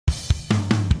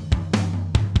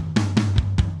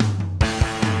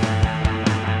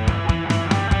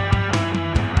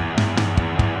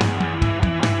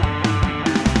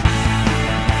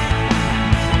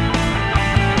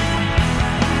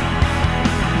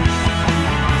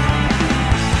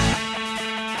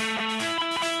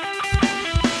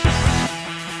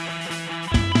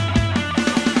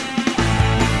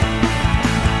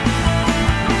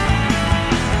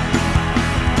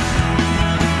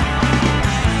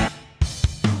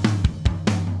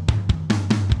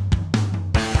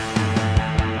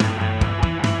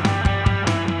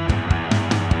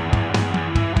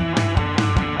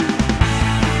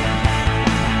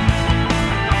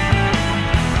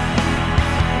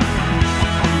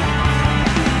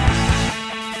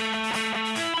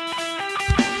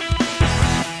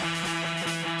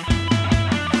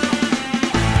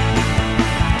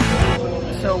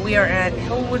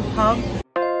Pub.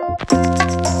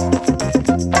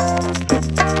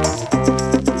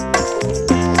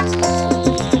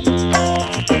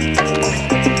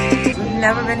 We've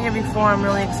never been here before. I'm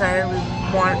really excited.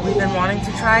 We've been wanting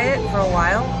to try it for a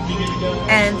while,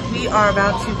 and we are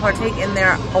about to partake in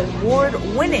their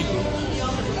award-winning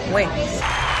wings.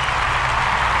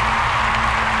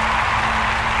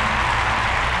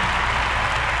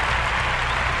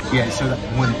 Yeah, so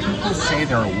when people say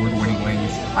they're award-winning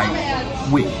wings,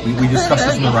 we discussed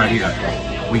this in the right here.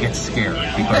 We get scared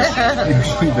because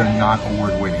usually they're not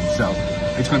award-winning. So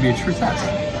it's going to be a true test.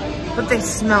 But they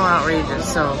smell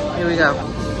outrageous, so here we go.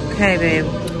 Okay, babe.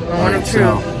 Alright,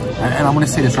 so, and I'm going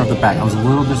to say this right off the bat. I was a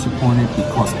little disappointed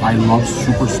because I love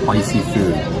super spicy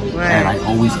food. Right. And I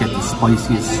always get the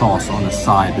spiciest sauce on the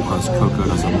side because Coco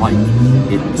doesn't like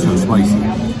it so spicy.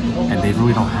 And they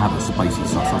really don't have a spicy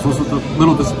sauce. So I was a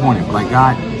little disappointed, but I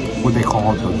got what they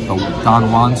call the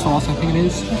Don Juan sauce, I think it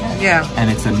is. Yeah. And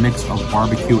it's a mix of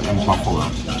barbecue and buffalo.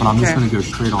 But I'm just going to go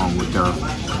straight on with their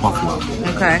buffalo.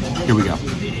 Okay. Here we go.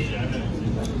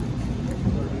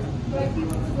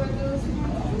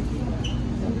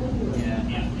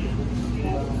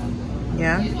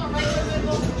 Yeah.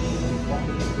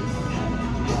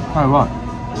 All right, what?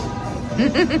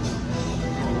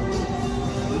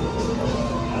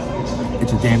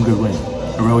 It's a damn good wing.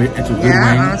 It's a good wing.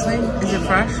 Honestly, is it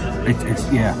fresh?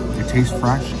 Yeah, it tastes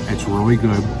fresh. It's really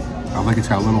good. I like it's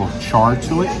got a little char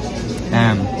to it.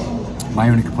 And my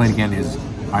only complaint again is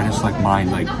I just like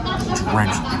mine like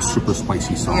drenched in super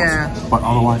spicy sauce. Yeah. But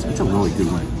otherwise, it's a really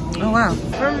good wing. Oh wow.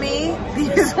 For me,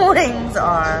 these wings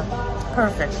are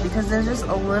perfect because there's just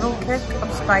a little kick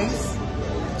of spice,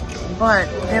 but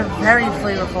they're very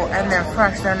flavorful and they're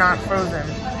fresh. They're not frozen,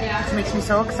 which makes me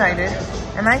so excited.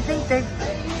 And I think they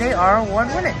are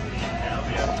award-winning.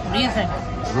 What do you think?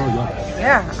 Really good.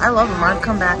 Yeah, I love them. I'd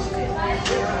come back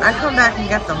and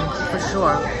get them for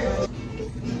sure.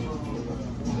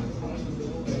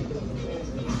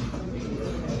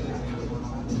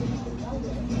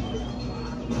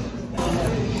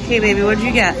 Okay, baby, what did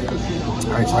you get?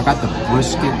 All right, so I got the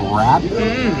brisket wrap.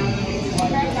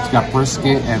 It's got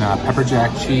brisket and pepper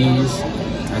jack cheese,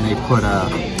 and they put a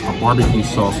barbecue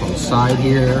sauce on the side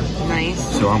here. Nice.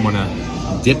 So I'm gonna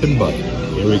dip and butter.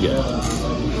 Here we go.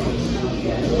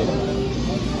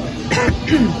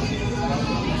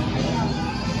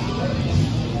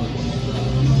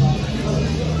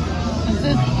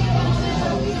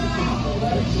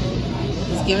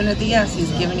 He's giving it the yes.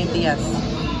 He's giving it the yes.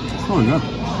 It's really good.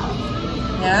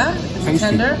 Yeah? Is it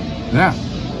tender? Yeah.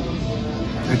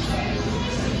 It's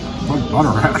like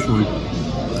butter, actually.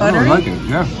 Buttery? I really like it,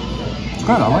 yeah. It's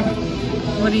good, I like it.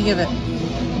 What do you give it?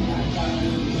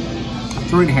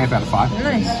 3.5 out of 5.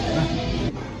 Nice. Yeah.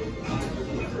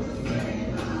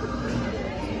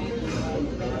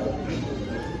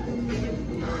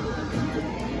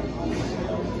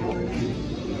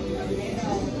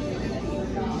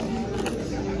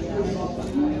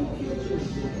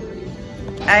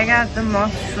 I got the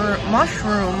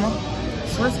mushroom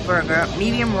Swiss burger,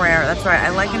 medium rare. That's right, I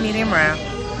like a medium rare.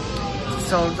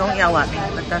 So don't yell at me,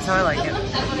 but that's how I like it.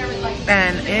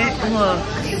 And it looks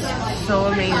so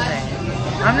amazing.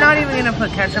 I'm not even gonna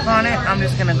put ketchup on it. I'm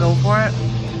just gonna go for it.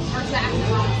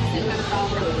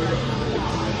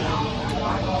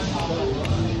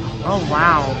 Oh,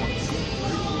 wow.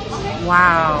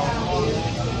 Wow.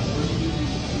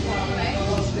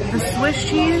 The Swiss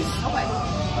cheese,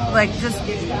 like, just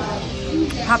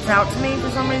pops out to me for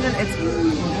some reason. It's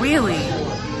really,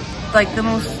 like, the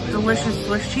most delicious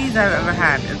Swiss cheese I've ever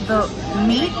had. The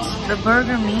meat, the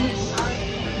burger meat,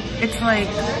 it's, like,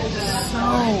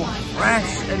 so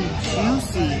fresh and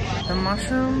juicy. The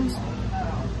mushrooms,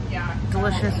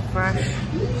 delicious, fresh.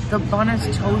 The bun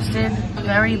is toasted,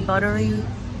 very buttery.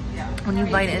 When you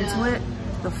bite into it,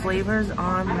 the flavors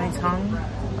on my tongue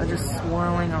are just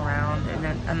swirling around, and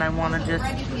I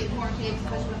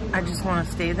just want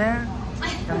to stay there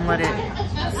and let it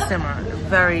simmer.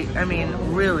 I mean,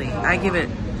 really, I give it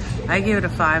a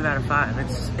 5 out of 5.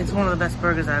 It's one of the best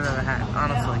burgers I've ever had,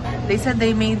 honestly. They said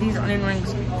they made these onion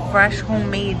rings fresh,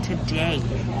 homemade today.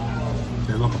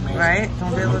 They look amazing. Right?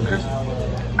 Don't they look good?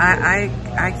 I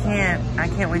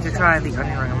can't wait to try the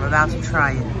onion ring. I'm about to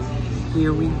try it.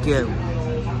 Here we go.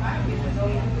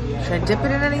 Should I dip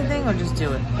it in anything or just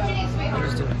do it? I'll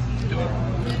just do it.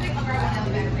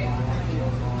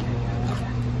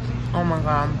 Oh my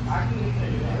god.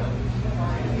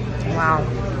 Wow.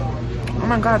 Oh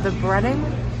my god, the breading.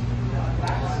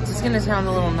 This is gonna sound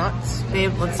a little nuts.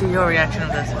 Babe, let's see your reaction to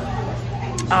this.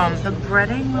 The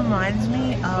breading reminds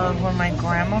me of when my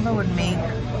grandmother would make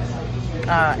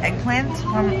eggplant,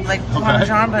 like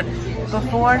Parmesan, but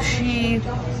before she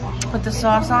put the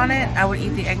sauce on it, I would eat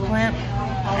the eggplant,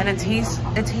 and it tastes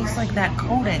like that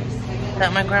coating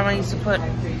that my grandma used to put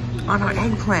on her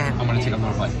eggplant. I'm gonna take a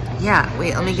little bite. Yeah,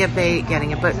 wait, let me get Bay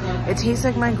getting it, but it tastes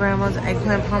like my grandma's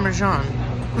eggplant Parmesan.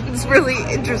 It's really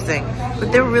interesting,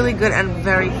 but they're really good and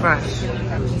very fresh.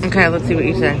 Okay, let's see what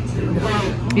you say.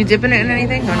 You dipping it in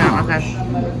anything or no? Okay.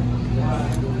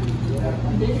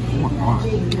 Oh my God.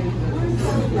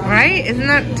 Right? Isn't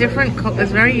that different?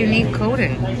 It's very unique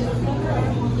coating.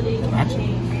 That's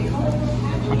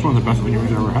one of the best videos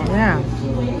I've ever had. Yeah.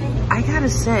 I gotta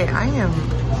say, I am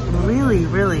really,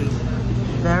 really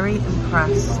very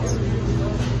impressed,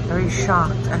 very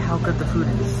shocked at how good the food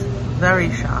is.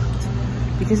 Very shocked.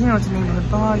 Because, you know, it's a neighborhood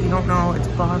bar, you don't know, it's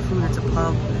bar food, it's a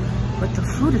pub, but the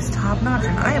food is top notch,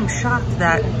 and I am shocked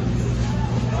that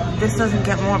this doesn't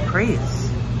get more praise,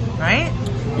 right?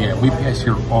 Yeah, we pass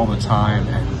here all the time,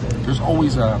 and there's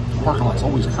always a parking lot's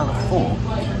always kind of full,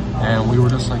 and we were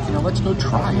just like, you know, let's go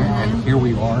try it, and here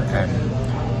we are, and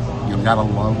you gotta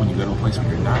love when you go to a place where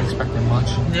you're not expecting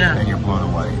much, and you're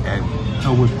blown away, and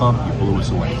Hillwood Pub, you blew us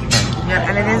away. Yeah,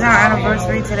 and it is our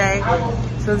anniversary today,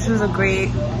 so this was a great,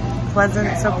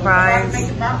 pleasant surprise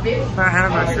for our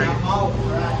anniversary.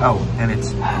 Oh, and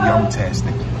it's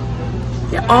yum-tastic.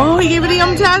 Yeah. Oh, he gave it a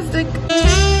yum-tastic.